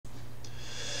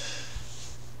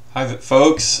Hi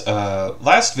folks,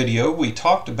 last video we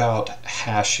talked about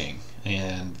hashing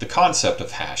and the concept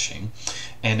of hashing,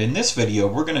 and in this video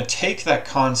we're going to take that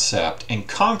concept and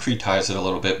concretize it a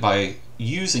little bit by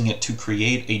using it to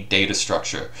create a data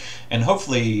structure, and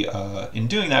hopefully in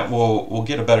doing that we'll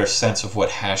get a better sense of what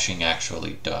hashing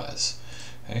actually does.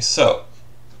 Okay, so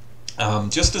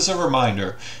just as a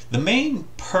reminder, the main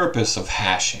purpose of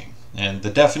hashing and the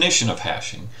definition of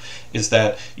hashing is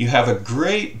that you have a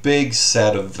great big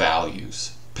set of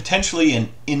values, potentially an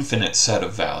infinite set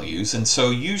of values, and so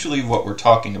usually what we're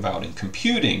talking about in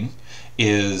computing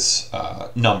is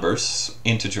numbers,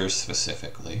 integers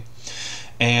specifically,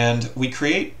 and we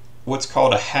create what's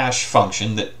called a hash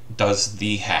function that does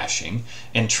the hashing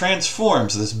and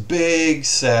transforms this big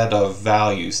set of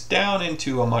values down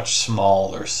into a much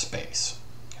smaller space.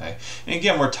 Okay? And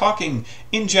again, we're talking,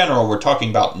 in general, we're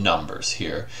talking about numbers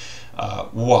here.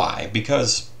 Why?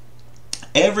 Because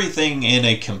everything in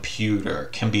a computer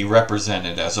can be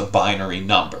represented as a binary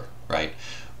number, right?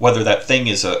 Whether that thing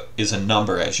is a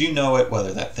number as you know it,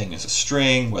 whether that thing is a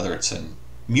string, whether it's a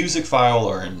music file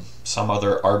or in some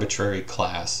other arbitrary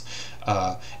class,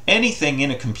 anything in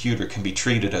a computer can be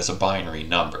treated as a binary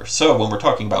number. So when we're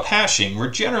talking about hashing, we're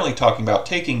generally talking about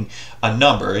taking a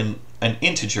number, an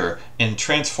integer, and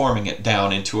transforming it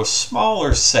down into a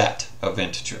smaller set of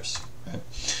integers. Right?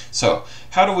 So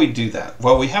how do we do that?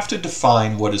 Well, we have to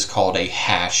define what is called a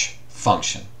hash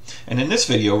function. And in this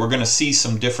video, we're going to see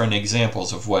some different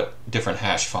examples of what different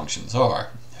hash functions are.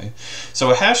 Okay?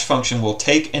 So a hash function will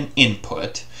take an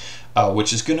input,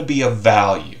 which is going to be a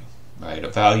value, right? A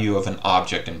value of an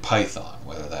object in Python,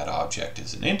 whether that object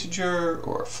is an integer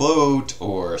or a float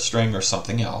or a string or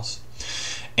something else.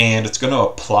 And it's going to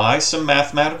apply some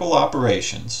mathematical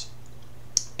operations,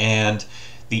 and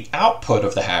the output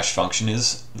of the hash function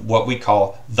is what we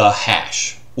call the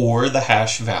hash, or the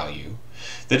hash value,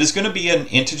 that is going to be an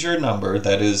integer number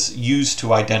that is used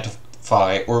to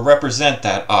identify or represent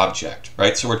that object,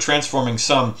 right? So we're transforming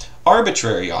some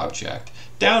arbitrary object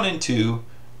down into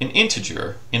an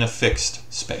integer in a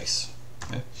fixed space.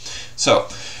 Okay? So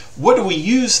what do we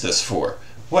use this for?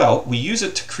 Well, we use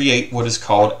it to create what is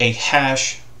called a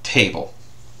hash table.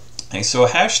 Okay, so a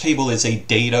hash table is a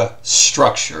data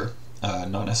structure,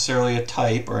 not necessarily a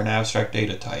type or an abstract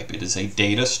data type. It is a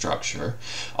data structure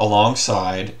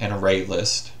alongside an array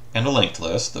list and a linked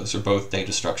list. Those are both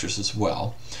data structures as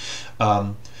well.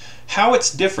 How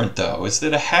it's different, though, is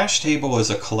that a hash table is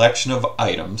a collection of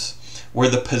items where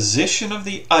the position of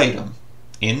the item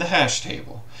in the hash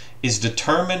table is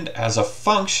determined as a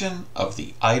function of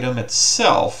the item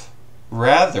itself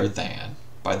rather than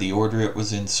by the order it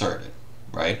was inserted,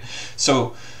 right?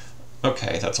 So,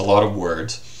 okay, that's a lot of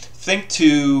words. Think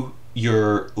to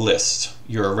your list,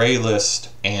 your array list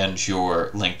and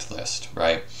your linked list,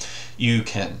 right? You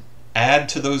can add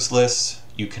to those lists,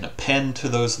 you can append to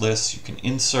those lists, you can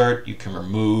insert, you can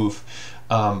remove.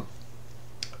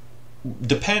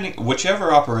 Depending,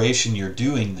 whichever operation you're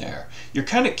doing there, you're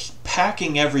kind of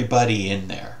packing everybody in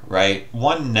there, right?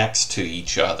 One next to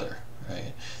each other,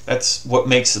 right? That's what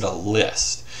makes it a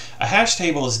list. A hash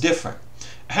table is different.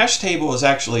 A hash table is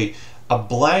actually a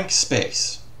blank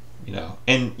space, you know,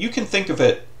 and you can think of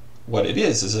it, what it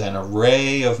is an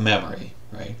array of memory,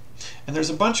 right? And there's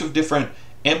a bunch of different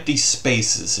empty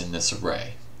spaces in this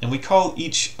array, and we call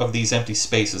each of these empty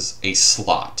spaces a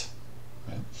slot,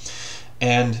 right?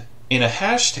 And in a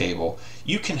hash table,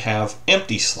 you can have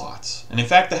empty slots. And in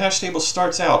fact, the hash table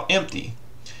starts out empty.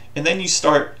 And then you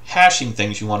start hashing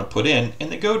things you want to put in,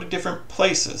 and they go to different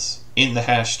places in the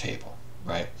hash table,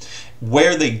 right?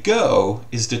 Where they go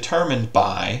is determined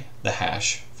by the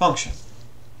hash function.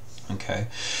 Okay,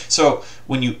 so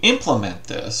when you implement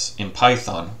this in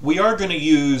Python, we are going to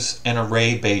use an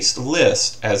array-based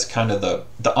list as kind of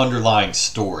the underlying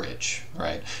storage,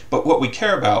 right? But what we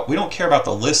care about, we don't care about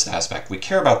the list aspect, we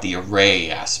care about the array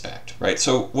aspect, right?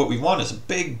 So what we want is a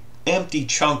big empty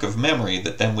chunk of memory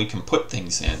that then we can put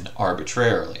things in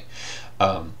arbitrarily.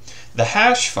 The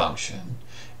hash function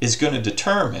is going to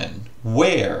determine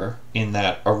where in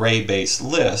that array-based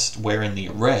list, where in the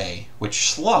array, which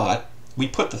slot we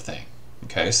put the thing.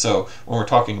 Okay, so when we're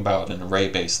talking about an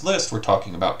array-based list, we're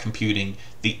talking about computing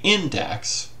the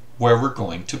index where we're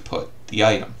going to put the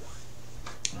item.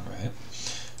 All right.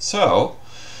 So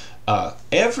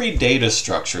every data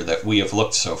structure that we have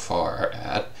looked so far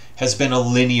at has been a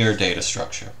linear data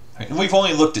structure. Right? And we've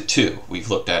only looked at two. We've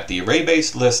looked at the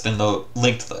array-based list and the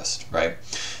linked list, right?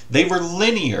 They were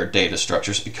linear data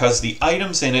structures because the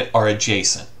items in it are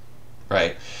adjacent,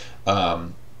 right?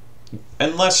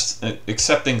 unless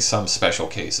accepting some special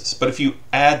cases. But if you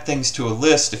add things to a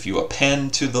list, if you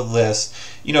append to the list,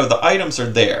 you know, the items are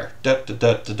there, right?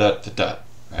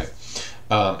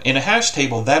 In a hash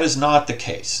table, that is not the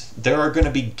case. There are going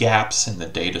to be gaps in the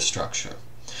data structure.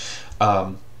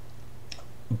 But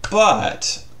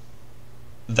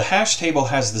the hash table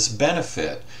has this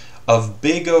benefit of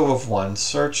big O of 1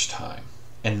 search time.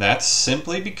 And that's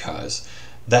simply because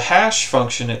the hash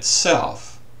function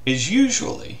itself is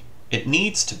usually, it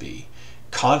needs to be,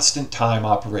 constant time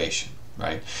operation,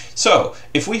 right? So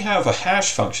if we have a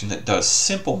hash function that does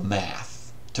simple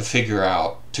math to figure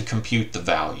out, to compute the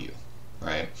value,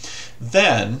 right,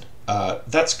 then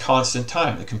that's constant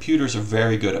time. The computers are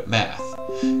very good at math.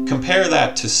 Compare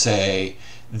that to, say,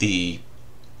 the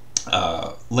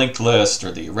linked list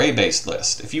or the array-based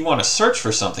list. If you want to search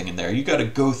for something in there, you got to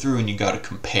go through and you got to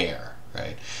compare,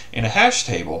 right? In a hash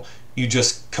table, you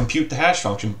just compute the hash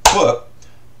function,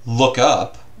 look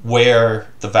up where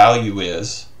the value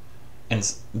is,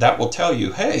 and that will tell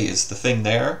you, hey, is the thing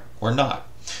there or not?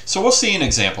 So we'll see an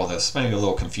example of this. Maybe a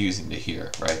little confusing to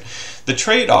hear, right? The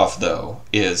trade-off, though,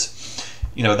 is,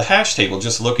 you know, the hash table,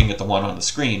 just looking at the one on the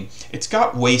screen, it's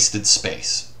got wasted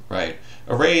space, right?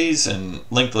 Arrays and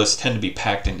linked lists tend to be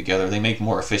packed in together. They make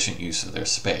more efficient use of their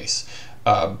space.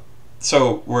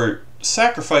 So we're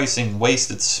sacrificing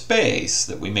wasted space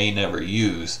that we may never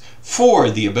use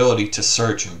for the ability to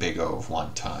search in big O of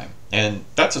 1 time. And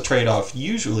that's a trade-off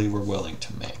usually we're willing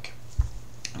to make.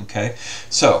 Okay,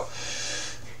 so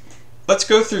let's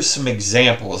go through some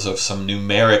examples of some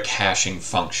numeric hashing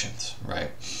functions, right?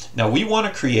 Now we want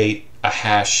to create a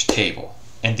hash table,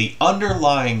 and the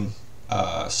underlying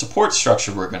support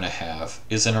structure we're going to have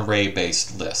is an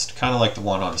array-based list, kind of like the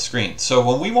one on the screen. So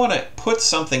when we want to put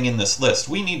something in this list,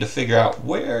 we need to figure out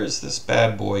where is this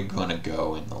bad boy going to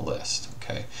go in the list.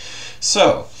 Okay,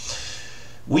 so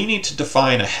we need to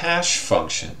define a hash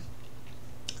function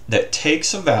that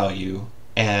takes a value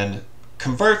and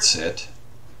converts its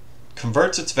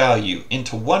value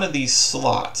into one of these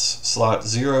slots, slot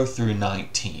 0 through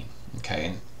 19. Okay,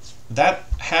 and that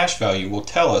hash value will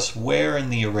tell us where in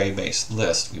the array-based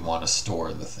list we want to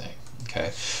store the thing.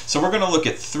 Okay, so we're going to look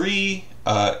at three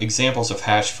examples of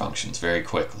hash functions very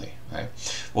quickly. Right,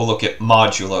 we'll look at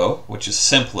modulo, which is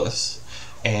simplest,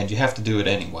 and you have to do it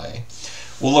anyway.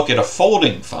 We'll look at a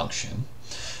folding function,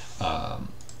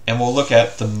 and we'll look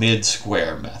at the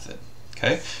mid-square method.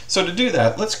 Okay, so to do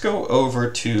that, let's go over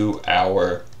to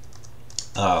our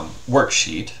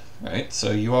worksheet. Right,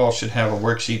 so you all should have a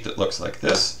worksheet that looks like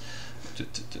this.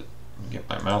 Get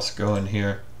my mouse going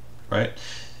here. Right,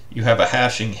 you have a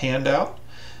hashing handout,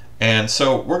 and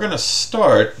so we're going to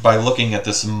start by looking at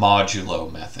this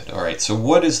modulo method. All right, so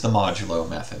what is the modulo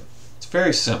method? It's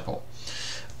very simple.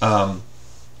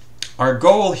 Our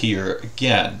goal here,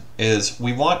 again, is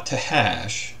we want to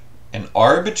hash an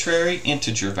arbitrary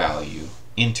integer value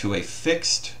into a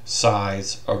fixed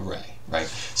size array, right?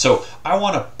 So I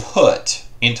want to put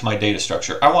into my data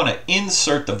structure, I want to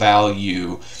insert the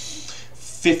value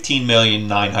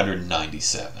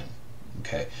 15,997,000.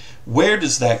 Okay, where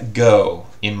does that go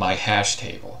in my hash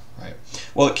table, right?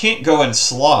 Well, it can't go in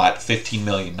slot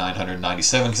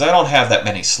 15,997,000 because I don't have that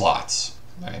many slots,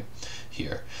 right,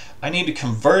 here. I need to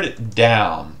convert it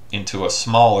down into a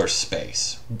smaller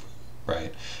space,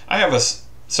 right?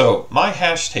 So my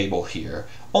hash table here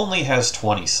only has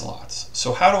 20 slots.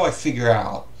 So how do I figure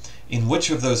out in which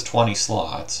of those 20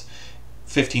 slots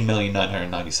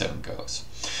 15,997,000 goes?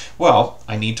 Well,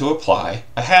 I need to apply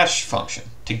a hash function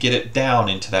to get it down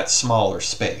into that smaller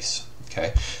space.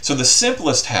 Okay, so the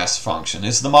simplest hash function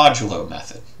is the modulo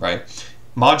method, right?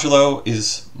 Modulo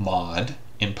is mod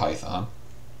in Python.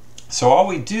 So all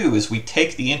we do is we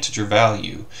take the integer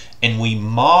value and we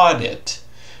mod it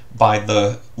by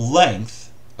the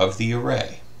length of the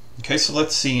array. Okay, so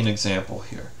let's see an example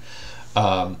here.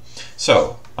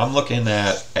 So I'm looking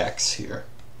at x here.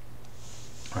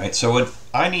 All right, so if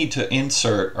I need to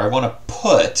insert, or I want to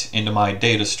put into my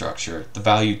data structure the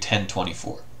value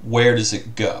 1024. Where does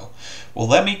it go? Well,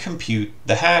 let me compute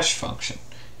the hash function.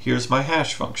 Here's my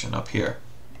hash function up here.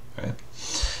 Right?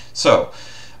 So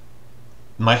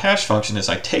my hash function is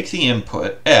I take the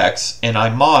input x and I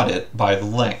mod it by the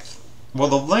length. Well,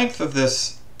 the length of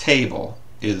this table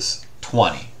is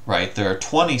 20, right? There are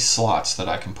 20 slots that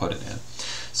I can put it in.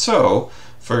 So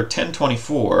for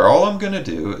 1024, all I'm going to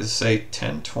do is say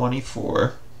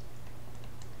 1024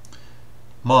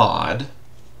 mod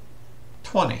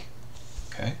 20.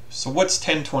 Okay, so what's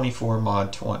 1024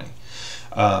 mod 20?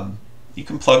 You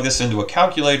can plug this into a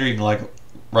calculator, you can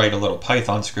write a little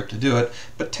Python script to do it,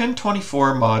 but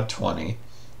 1024 mod 20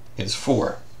 is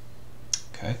 4.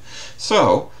 Okay,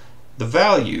 so the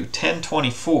value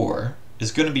 1024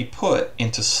 is going to be put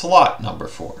into slot number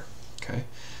 4. Okay,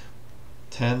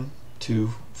 10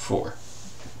 to 4.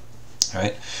 All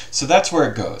right, so that's where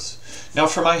it goes. Now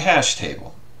for my hash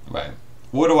table, right?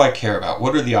 What do I care about?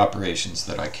 What are the operations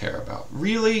that I care about?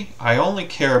 Really, I only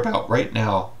care about right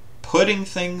now putting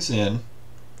things in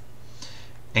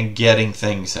and getting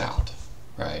things out,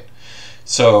 right?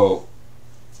 So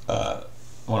I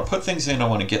want to put things in, I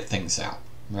want to get things out,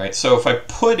 right? So if I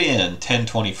put in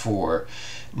 1024,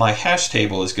 my hash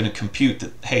table is going to compute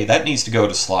that, hey, that needs to go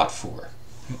to slot 4.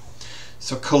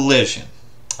 So collision.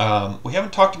 We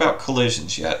haven't talked about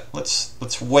collisions yet.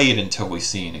 Let's wait until we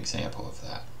see an example of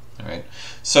that. All right.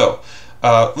 So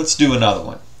let's do another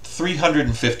one.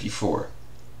 354.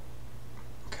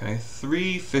 Okay,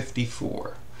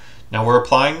 354. Now we're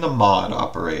applying the mod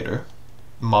operator.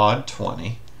 Mod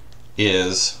 20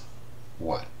 is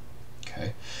what?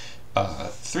 Okay.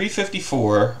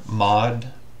 354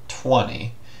 mod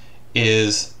 20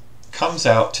 comes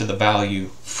out to the value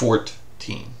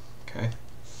 14. Okay.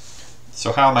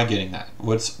 So how am I getting that?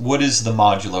 What is the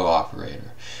modulo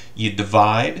operator? You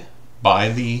divide by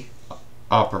the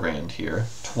operand here,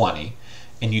 20,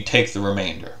 and you take the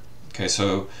remainder. Okay,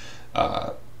 so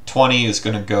 20 is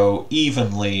going to go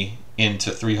evenly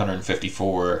into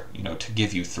 354, to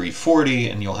give you 340,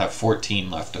 and you'll have 14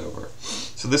 left over.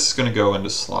 So this is going to go into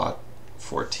slot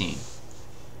 14.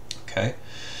 Okay.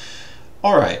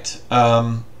 All right.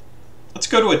 Let's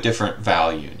go to a different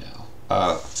value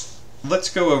now.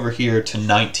 Let's go over here to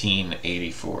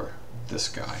 1984, this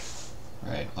guy,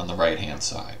 right, on the right-hand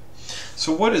side.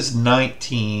 So what is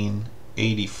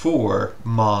 1984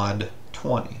 mod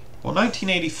 20? Well,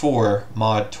 1984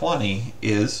 mod 20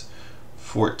 is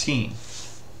 14.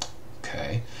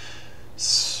 Okay,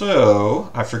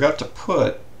 so I forgot to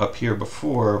put up here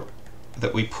before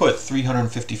that we put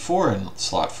 354 in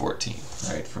slot 14,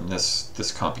 right, from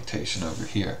this computation over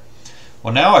here.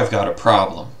 Well, now I've got a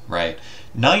problem, right?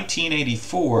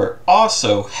 1984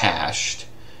 also hashed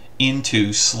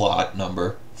into slot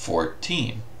number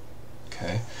 14.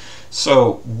 Okay,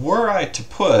 so were I to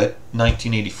put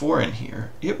 1984 in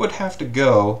here, it would have to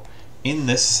go in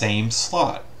this same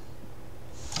slot.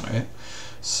 All right,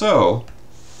 so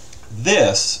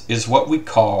this is what we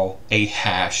call a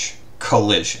hash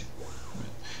collision.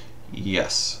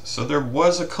 Yes, so there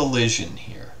was a collision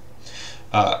here.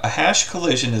 A hash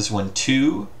collision is when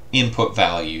two input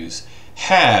values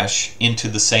hash into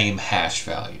the same hash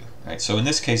value, right? So in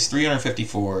this case,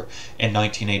 354 and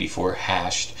 1984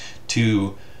 hashed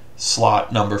to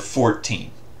slot number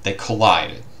 14. They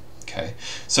collided, okay?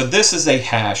 So this is a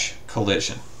hash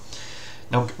collision.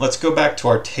 Now let's go back to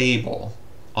our table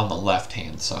on the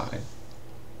left-hand side.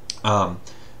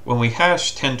 When we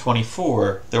hashed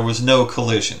 1024, there was no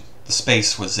collision. The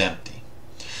space was empty.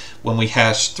 When we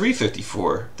hashed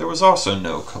 354, there was also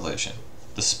no collision.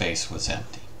 The space was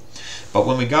empty. But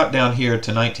when we got down here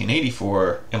to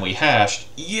 1984 and we hashed,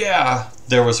 yeah,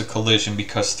 there was a collision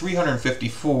because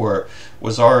 354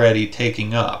 was already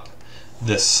taking up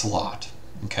this slot.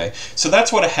 Okay, so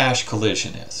that's what a hash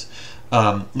collision is.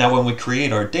 Now when we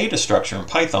create our data structure in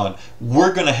Python,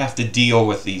 we're going to have to deal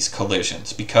with these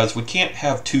collisions because we can't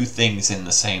have two things in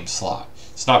the same slot.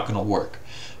 It's not going to work.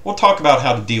 We'll talk about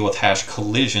how to deal with hash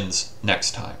collisions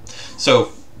next time.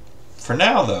 So for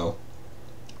now though,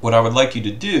 what I would like you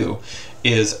to do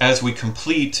is, as we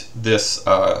complete this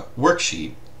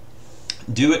worksheet,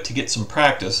 do it to get some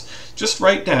practice. Just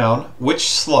write down which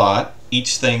slot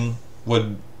each thing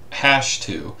would hash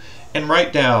to, and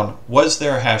write down, was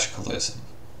there a hash collision?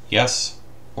 Yes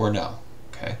or no?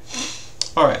 Okay.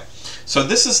 All right. So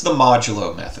this is the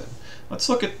modulo method. Let's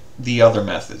look at the other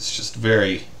methods just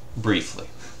very briefly.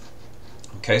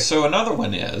 Okay, so another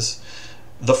one is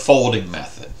the folding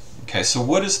method. Okay, so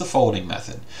what is the folding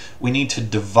method? We need to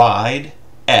divide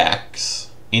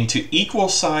x into equal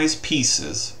size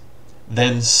pieces,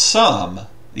 then sum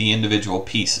the individual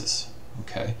pieces.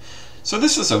 Okay, so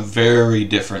this is a very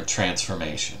different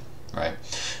transformation, right?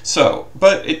 So,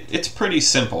 but it's pretty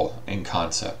simple in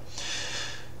concept.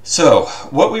 So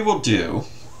what we will do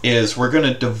is we're going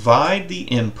to divide the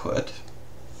input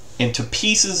into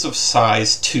pieces of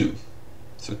size 2,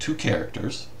 so 2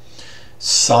 characters,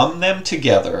 sum them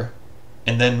together,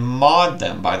 and then mod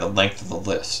them by the length of the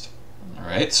list. All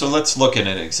right, so let's look at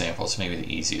an example. It's maybe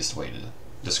the easiest way to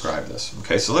describe this.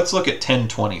 Okay, so let's look at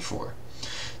 1024.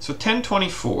 So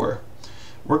 1024,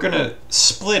 we're going to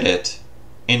split it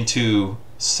into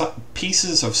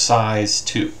pieces of size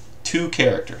 2, 2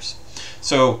 characters.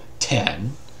 So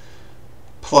 10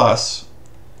 plus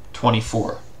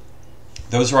 24.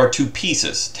 Those are our 2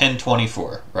 pieces,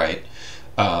 1024, right?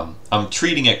 I'm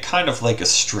treating it kind of like a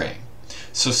string.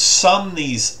 So sum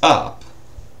these up,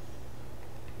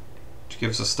 which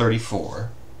gives us 34.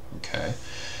 Okay.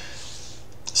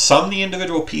 Sum the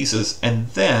individual pieces and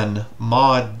then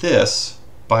mod this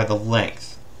by the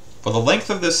length. Well, the length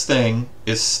of this thing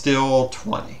is still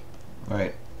 20,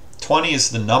 right? 20 is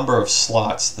the number of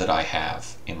slots that I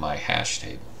have in my hash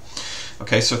table.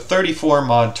 Okay, so 34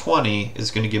 mod 20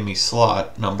 is going to give me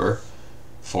slot number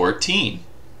 14.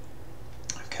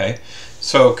 Okay,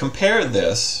 so compare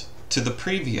this to the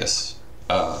previous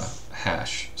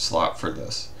hash slot for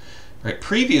this. Right,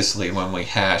 previously when we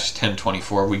hashed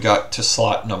 1024, we got to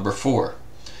slot number 4.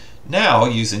 Now,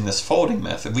 using this folding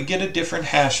method, we get a different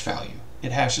hash value.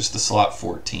 It hashes to slot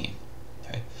 14.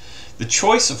 Okay? The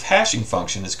choice of hashing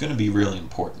function is going to be really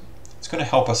important. It's going to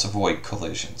help us avoid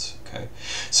collisions. Okay?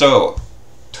 So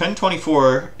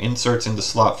 1024 inserts into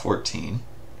slot 14.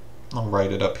 I'll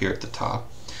write it up here at the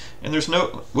top. And there's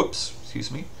no, whoops,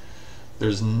 excuse me.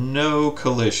 There's no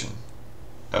collision.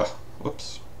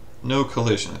 Whoops. No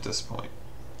collision at this point.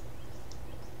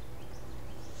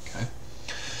 Okay.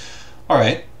 All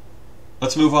right.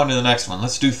 Let's move on to the next one.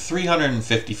 Let's do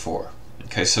 354.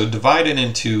 Okay, so divide it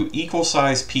into equal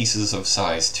size pieces of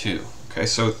size 2. Okay,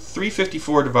 so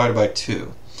 354 divided by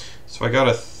 2. So I got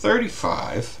a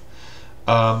 35.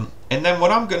 And then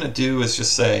what I'm going to do is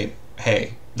just say,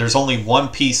 hey, there's only one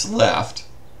piece left,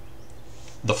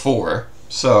 the 4.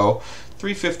 So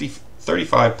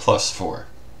 35 plus 4.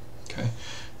 Okay,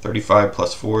 35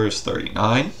 plus 4 is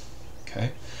 39.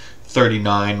 Okay,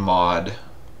 39 mod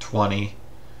 20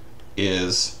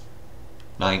 is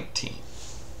 19.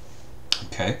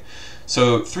 Okay,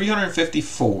 so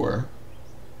 354,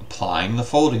 applying the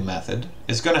folding method,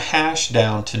 is going to hash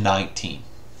down to 19.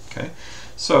 Okay,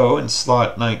 so in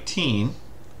slot 19,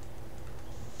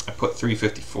 I put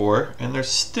 354, and there's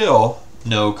still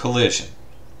no collision.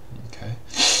 Okay,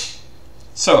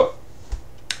 so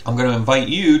I'm going to invite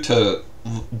you to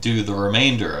do the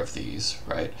remainder of these,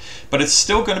 right? But it's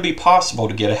still going to be possible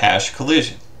to get a hash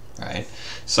collision, right?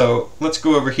 So let's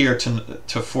go over here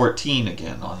to 14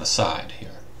 again on the side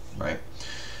here, right?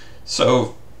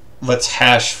 So let's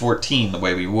hash 14 the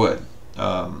way we would.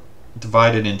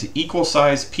 Divide it into equal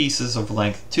size pieces of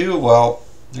length 2. Well,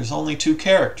 there's only 2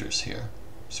 characters here.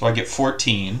 So I get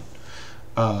 14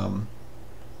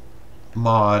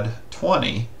 mod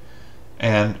 20.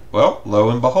 And, well, lo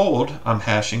and behold, I'm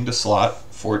hashing to slot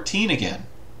 14 again.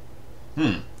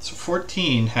 So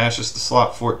 14 hashes to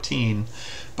slot 14,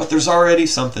 but there's already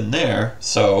something there.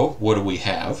 So what do we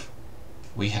have?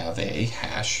 We have a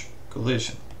hash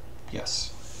collision.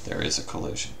 Yes, there is a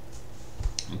collision.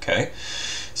 Okay,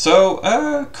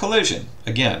 so collision.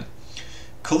 Again,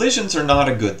 collisions are not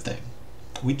a good thing.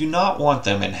 We do not want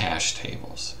them in hash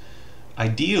tables.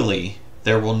 Ideally,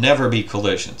 there will never be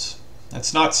collisions.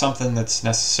 That's not something that's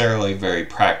necessarily very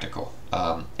practical.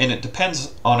 And it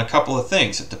depends on a couple of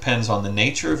things. It depends on the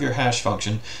nature of your hash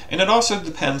function, and it also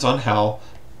depends on how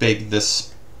big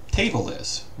this table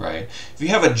is, right? If you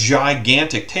have a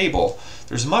gigantic table,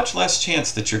 there's much less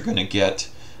chance that you're going to get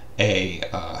a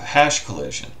hash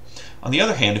collision. On the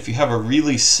other hand, if you have a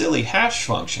really silly hash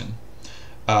function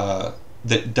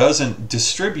that doesn't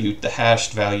distribute the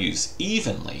hashed values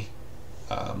evenly,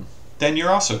 then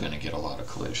you're also going to get a lot of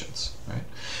collisions, right?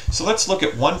 So let's look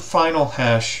at one final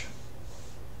hash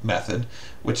method,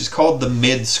 which is called the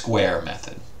mid-square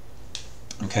method.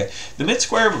 Okay, the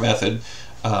mid-square method,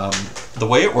 the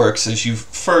way it works is you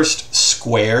first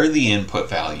square the input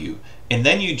value, and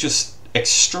then you just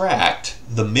extract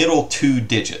the middle 2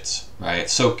 digits,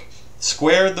 right? So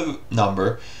square the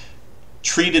number,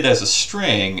 treat it as a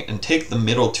string, and take the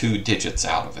middle 2 digits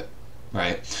out of it,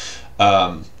 right?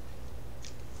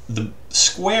 The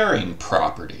squaring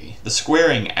property, the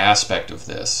squaring aspect of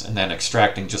this, and then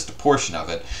extracting just a portion of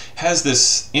it, has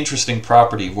this interesting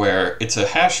property where it's a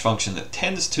hash function that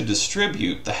tends to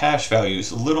distribute the hash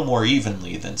values a little more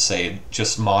evenly than, say,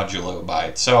 just modulo by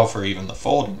itself or even the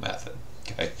folding method.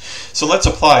 Okay, so let's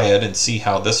apply it and see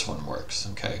how this one works.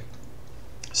 Okay,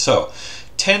 so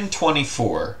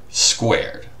 1024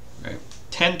 squared, right?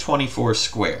 1024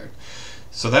 squared.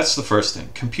 So that's the first thing.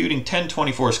 Computing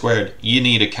 1024 squared, you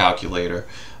need a calculator.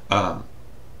 But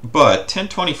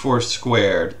 1024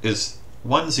 squared is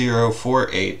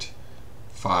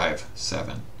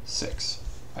 1048576.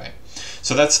 Right?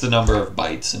 So that's the number of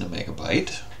bytes in a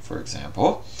megabyte, for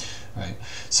example. Right?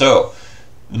 So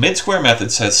the mid-square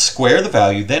method says square the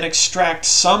value, then extract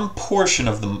some portion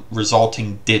of the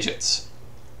resulting digits.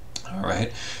 All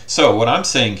right. So what I'm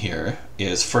saying here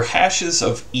is for hashes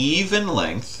of even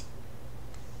length,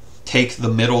 take the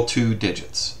middle 2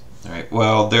 digits. All right,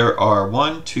 well, there are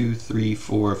 1, 2, 3,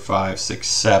 4, 5, 6,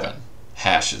 7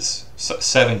 hashes, so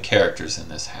 7 characters in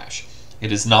this hash.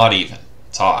 It is not even,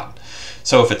 it's odd.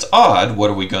 So if it's odd, what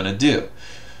are we going to do?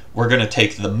 We're going to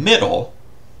take the middle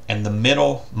and the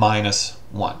middle minus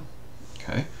 1.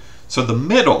 Okay, so the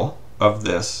middle of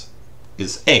this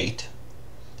is 8,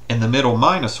 and the middle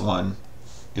minus 1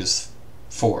 is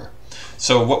 4.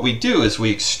 So what we do is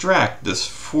we extract this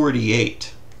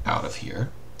 48 out of here,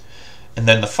 and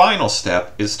then the final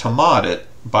step is to mod it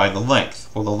by the length.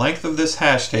 Well, the length of this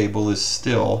hash table is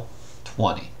still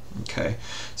 20. Okay,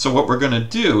 so what we're going to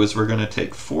do is we're going to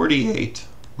take 48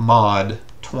 mod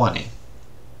 20.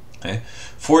 Okay,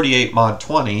 48 mod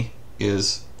 20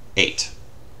 is 8.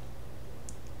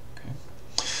 Okay,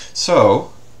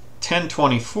 so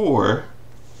 1024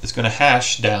 is going to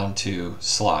hash down to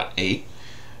slot 8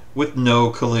 with no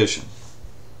collision.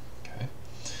 Okay,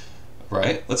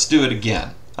 right? Let's do it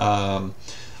again.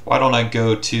 Why don't I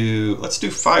go to, let's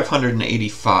do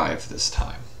 585 this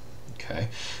time. Okay,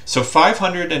 so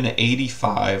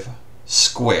 585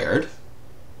 squared,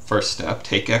 first step,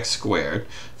 take x squared.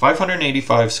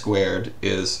 585 squared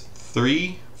is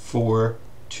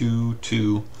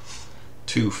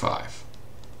 342225.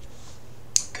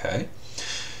 Okay,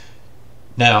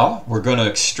 now we're going to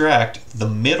extract the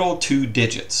middle 2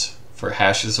 digits for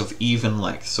hashes of even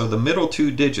length. So the middle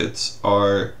 2 digits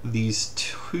are these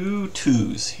 2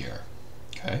 2's here.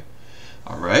 Okay,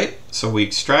 all right, so we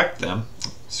extract them.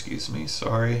 Excuse me,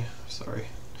 sorry.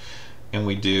 And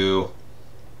we do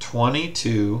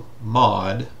 22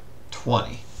 mod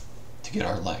 20 to get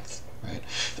our length, right?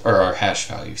 Or our hash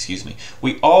value, excuse me.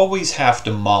 We always have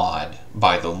to mod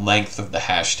by the length of the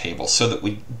hash table so that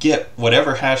we get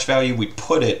whatever hash value, we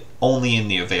put it only in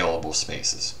the available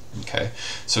spaces. Okay,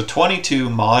 so 22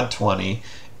 mod 20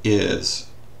 is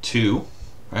 2,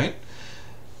 right?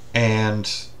 And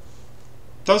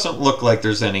doesn't look like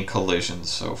there's any collisions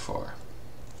so far.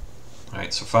 All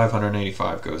right, so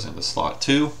 585 goes into slot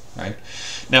 2, right?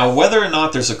 Now, whether or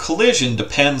not there's a collision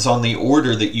depends on the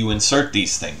order that you insert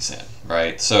these things in,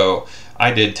 right? So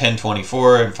I did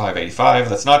 1024 and 585.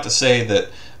 That's not to say that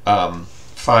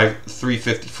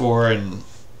 354 and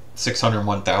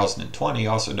 601,020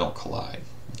 also don't collide.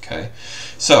 Okay,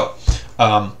 so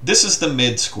this is the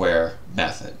mid-square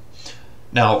method.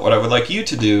 Now, what I would like you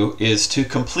to do is to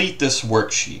complete this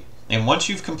worksheet. And once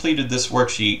you've completed this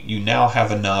worksheet, you now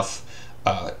have enough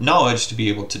knowledge to be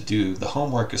able to do the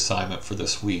homework assignment for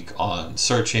this week on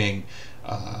searching,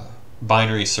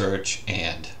 binary search,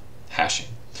 and hashing.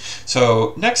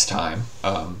 So next time,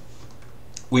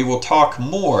 we will talk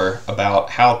more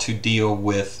about how to deal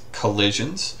with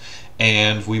collisions,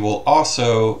 and we will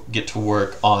also get to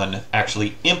work on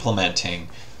actually implementing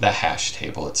the hash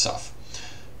table itself.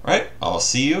 All right, I'll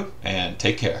see you and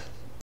take care.